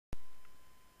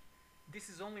This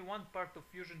is only one part of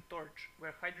fusion torch,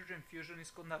 where hydrogen fusion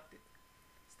is conducted.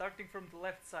 Starting from the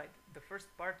left side, the first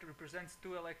part represents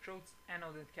two electrodes,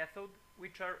 anode and cathode,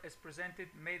 which are, as presented,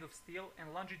 made of steel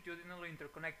and longitudinally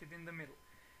interconnected in the middle.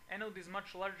 Anode is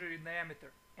much larger in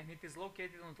diameter, and it is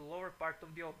located on the lower part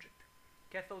of the object.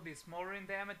 Cathode is smaller in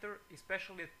diameter,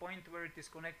 especially at point where it is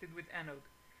connected with anode.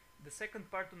 The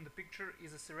second part on the picture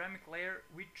is a ceramic layer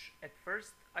which, at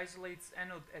first, isolates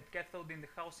anode and cathode in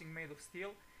the housing made of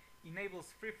steel,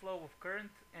 enables free flow of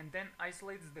current, and then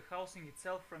isolates the housing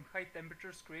itself from high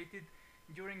temperatures created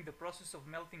during the process of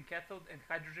melting cathode and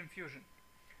hydrogen fusion.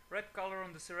 Red color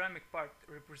on the ceramic part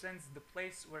represents the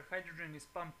place where hydrogen is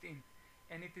pumped in,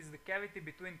 and it is the cavity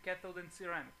between cathode and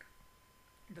ceramic.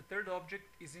 The third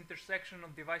object is intersection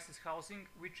of device's housing,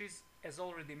 which is, as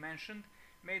already mentioned,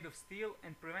 made of steel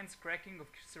and prevents cracking of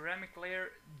ceramic layer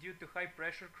due to high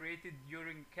pressure created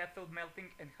during cathode melting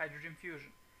and hydrogen fusion.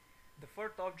 The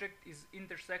fourth object is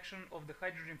intersection of the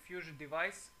hydrogen fusion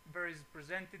device, where is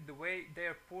presented the way they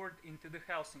are poured into the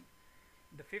housing.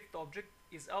 The fifth object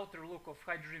is outer look of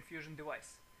hydrogen fusion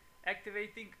device.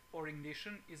 Activating or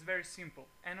ignition is very simple.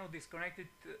 Anode is connected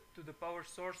to the power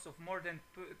source of more than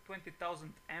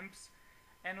 20,000 amps.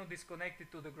 Anode is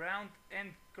connected to the ground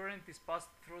and current is passed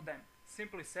through them.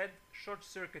 Simply said, short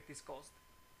circuit is caused.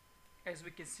 As we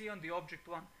can see on the object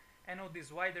 1, anode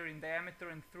is wider in diameter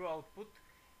and through output,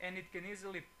 and it can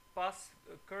easily pass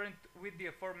current with the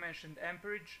aforementioned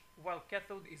amperage, while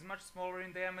cathode is much smaller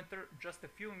in diameter, just a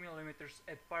few millimeters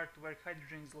at part where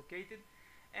hydrogen is located,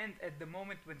 and at the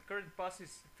moment when current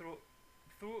passes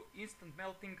through instant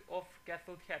melting of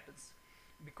cathode happens.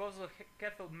 Because of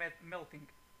cathode melting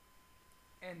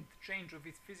and change of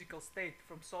its physical state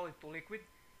from solid to liquid,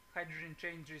 hydrogen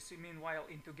changes meanwhile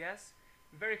into gas,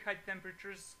 very high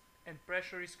temperatures and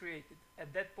pressure is created.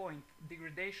 At that point,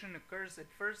 degradation occurs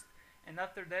at first, and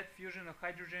after that fusion of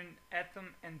hydrogen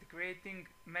atom and creating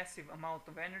massive amount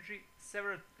of energy,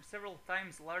 several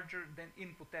times larger than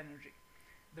input energy.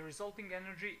 The resulting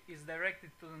energy is directed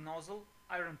to the nozzle,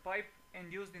 iron pipe,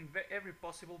 and used in every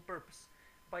possible purpose.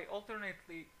 By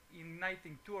alternately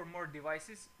igniting two or more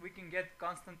devices, we can get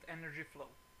constant energy flow.